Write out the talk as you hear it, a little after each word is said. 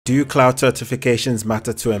Do cloud certifications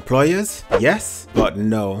matter to employers? Yes, but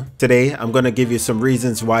no. Today, I'm going to give you some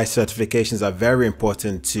reasons why certifications are very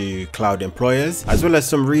important to cloud employers, as well as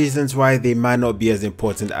some reasons why they might not be as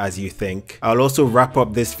important as you think. I'll also wrap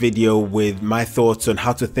up this video with my thoughts on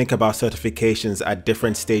how to think about certifications at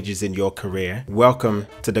different stages in your career. Welcome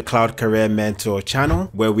to the Cloud Career Mentor channel,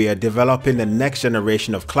 where we are developing the next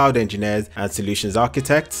generation of cloud engineers and solutions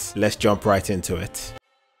architects. Let's jump right into it.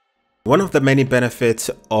 One of the many benefits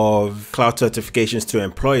of cloud certifications to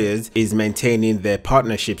employers is maintaining their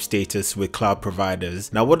partnership status with cloud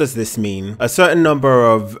providers. Now, what does this mean? A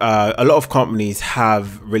lot of companies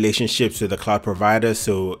have relationships with the cloud providers,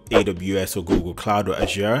 so AWS or Google Cloud or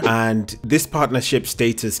Azure, and this partnership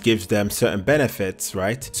status gives them certain benefits,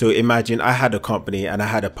 right? So imagine I had a company and I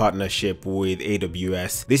had a partnership with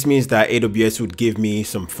AWS. This means that AWS would give me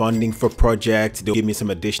some funding for projects, they'll give me some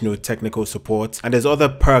additional technical support, and there's other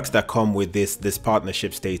perks that come with this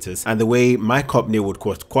partnership status. And the way my company would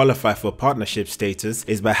qualify for partnership status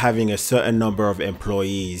is by having a certain number of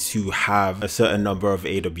employees who have a certain number of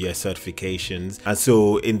AWS certifications. And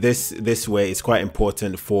so in this way, it's quite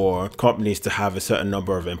important for companies to have a certain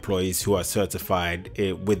number of employees who are certified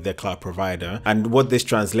with their cloud provider. And what this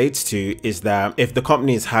translates to is that if the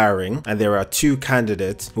company is hiring and there are two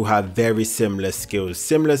candidates who have very similar skills,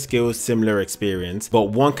 similar experience, but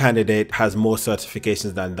one candidate has more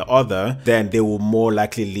certifications than the other, then they will more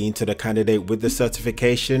likely lean to the candidate with the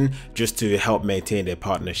certification just to help maintain their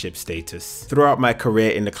partnership status. Throughout my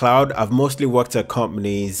career in the cloud, I've mostly worked at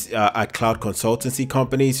companies, at cloud consultancy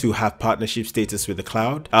companies who have partnership status with the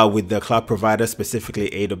cloud provider,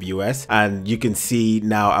 specifically AWS. And you can see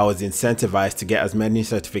now I was incentivized to get as many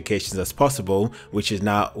certifications as possible, which is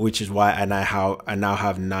why I now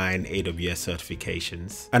have 9 AWS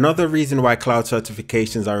certifications. Another reason why cloud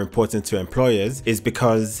certifications are important to employers is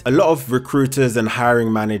because a lot of recruiters and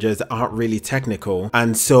hiring managers aren't really technical,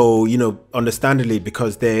 and so understandably,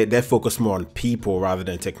 because they're focused more on people rather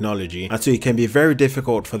than technology, and so it can be very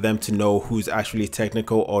difficult for them to know who's actually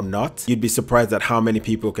technical or not. You'd be surprised at how many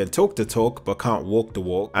people can talk the talk but can't walk the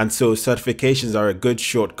walk, and so certifications are a good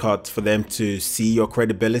shortcut for them to see your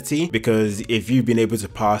credibility, because if you've been able to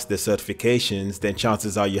pass the certifications, then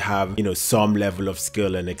chances are you have some level of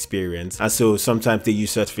skill and experience. And so sometimes they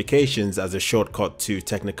use certifications as a shortcut to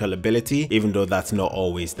technical ability, even though that's not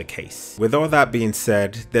always the case. With all that being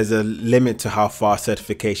said, there's a limit to how far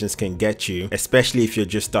certifications can get you, especially if you're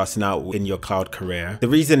just starting out in your cloud career. The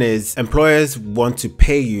reason is employers want to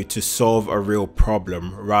pay you to solve a real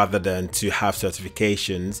problem rather than to have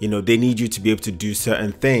certifications. They need you to be able to do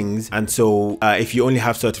certain things, and so if you only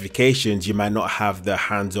have certifications, you might not have the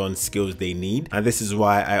hands-on skills they need. And this is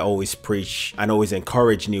why I always preach and always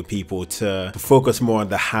encourage new people to focus more on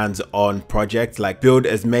the hands-on project, like build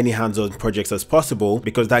as many hands-on projects as possible,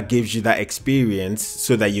 because that gives you that experience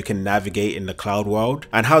so that you can navigate in the cloud world.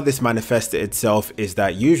 And how this manifests itself is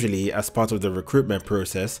that usually as part of the recruitment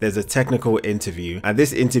process, there's a technical interview, and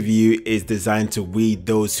this interview is designed to weed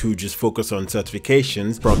those who just focus on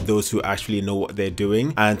certifications from those who actually know what they're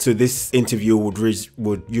doing. And so this interview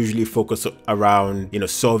would usually focus around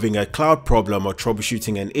solving a cloud problem or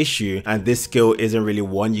troubleshooting an issue, and this skill isn't really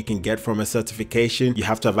one you can get from a certification. You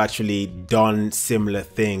have to have actually done similar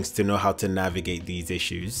things to know how to navigate these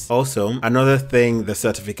issues. Also, another thing the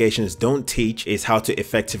certifications don't teach is how to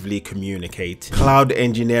effectively communicate. Cloud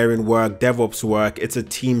engineering work, DevOps work, it's a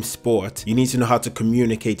team sport. You need to know how to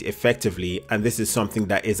communicate effectively, and this is something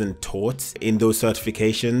that isn't taught in those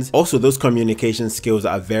certifications. Also, those communication skills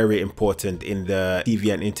are very important in the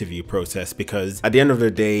CV and interview process, because at the end of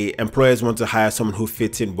the day, employers want to hire someone who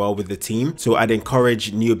fits in well with the team. So I'd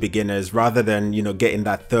encourage new beginners, rather than getting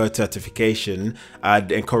that third certification,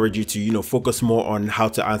 I'd encourage you to focus more on how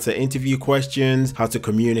to answer interview questions, how to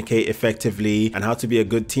communicate effectively, and how to be a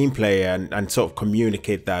good team player, and sort of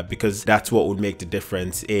communicate that, because that's what would make the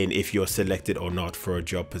difference in if you're selected or not for a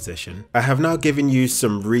job position. I have now given you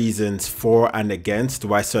some reasons for and against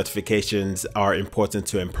why certifications are important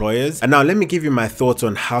to employers, and now let me give you my thoughts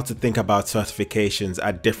on how to think about certifications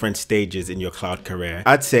at different stages in your cloud career.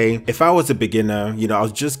 I'd say if I was a beginner, I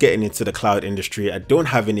was just getting into the cloud industry, I don't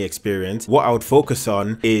have any experience, what I would focus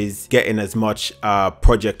on is getting as much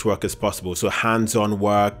project work as possible. So hands-on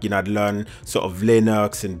work, I'd learn sort of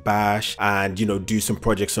Linux and Bash, and do some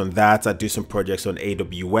projects on that. I'd do some projects on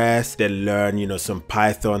AWS, then learn some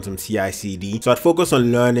Python, some CI/CD. So I'd focus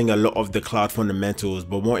on learning a lot of the cloud fundamentals,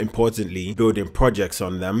 but more importantly, building projects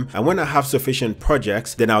on them. And when I have sufficient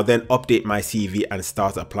projects, then I'll then update my CV and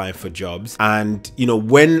start applying for jobs. And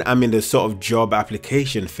when I'm in the sort of job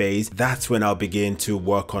application phase, that's when I'll begin to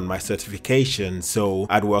work on my certification. So So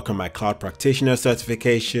I'd work on my cloud practitioner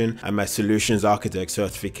certification and my solutions architect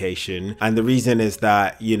certification. And the reason is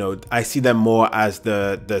that, you know, I see them more as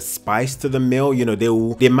the spice to the meal. You know,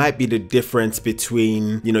 they might be the difference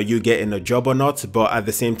between, you know, you getting a job or not, but at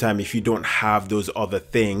the same time, if you don't have those other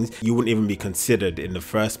things, you wouldn't even be considered in the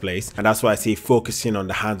first place. And that's why I say focusing on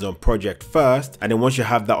the hands-on project first, and then once you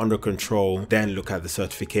have that under control, then look at the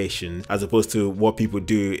certifications, as opposed to what people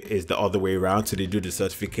do is the other way around. So they do the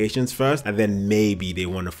certifications first, and then maybe they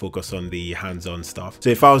want to focus on the hands-on stuff. So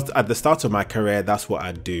if I was at the start of my career, that's what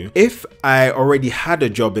I'd do. If I already had a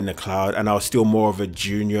job in the cloud and I was still more of a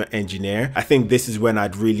junior engineer, I think this is when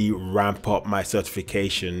I'd really ramp up my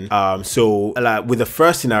certification. So like with the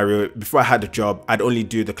first scenario, before I had a job, I'd only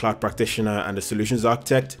do the cloud practitioner and the solutions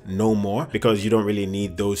architect, no more, because you don't really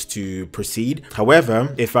need those to proceed.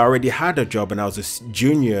 However, if I already had a job and I was a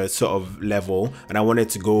junior sort of level and I wanted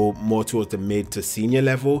to go more towards the mid to senior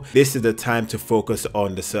level, this is the time to focus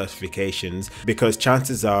on the certifications, because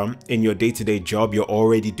chances are in your day-to-day job, you're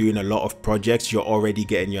already doing a lot of projects, you're already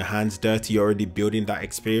getting your hands dirty, you're already building that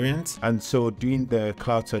experience. And so doing the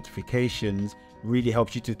cloud certifications really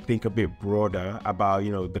helps you to think a bit broader about,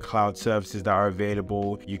 you know, the cloud services that are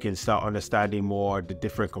available. You can start understanding more the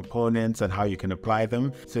different components and how you can apply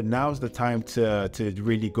them. So now's the time to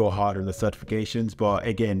really go hard on the certifications. But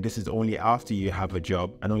again, this is only after you have a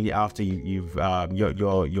job and only after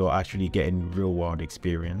you're actually getting real world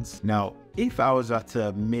experience. Now, if I was at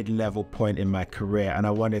a mid-level point in my career and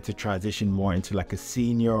I wanted to transition more into like a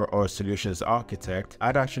senior or solutions architect,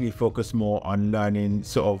 I'd actually focus more on learning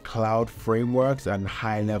sort of cloud frameworks and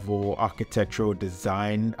high-level architectural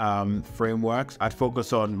design frameworks. I'd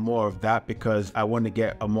focus on more of that because I want to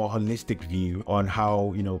get a more holistic view on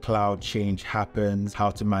how, you know, cloud change happens,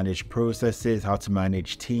 how to manage processes, how to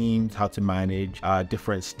manage teams, how to manage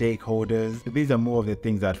different stakeholders. So these are more of the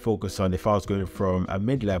things I'd focus on if I was going from a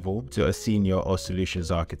mid-level to a senior or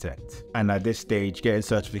solutions architect. And at this stage, getting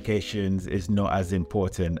certifications is not as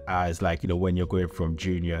important as, like, you know, when you're going from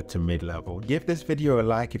junior to mid-level. Give this video a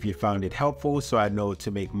like if you found it helpful so I know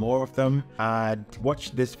to make more of them, and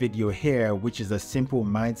watch this video here, which is a simple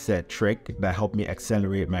mindset trick that helped me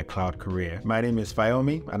accelerate my cloud career. My name is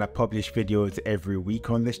Fayomi and I publish videos every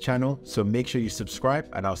week on this channel, so make sure you subscribe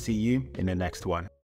and I'll see you in the next one.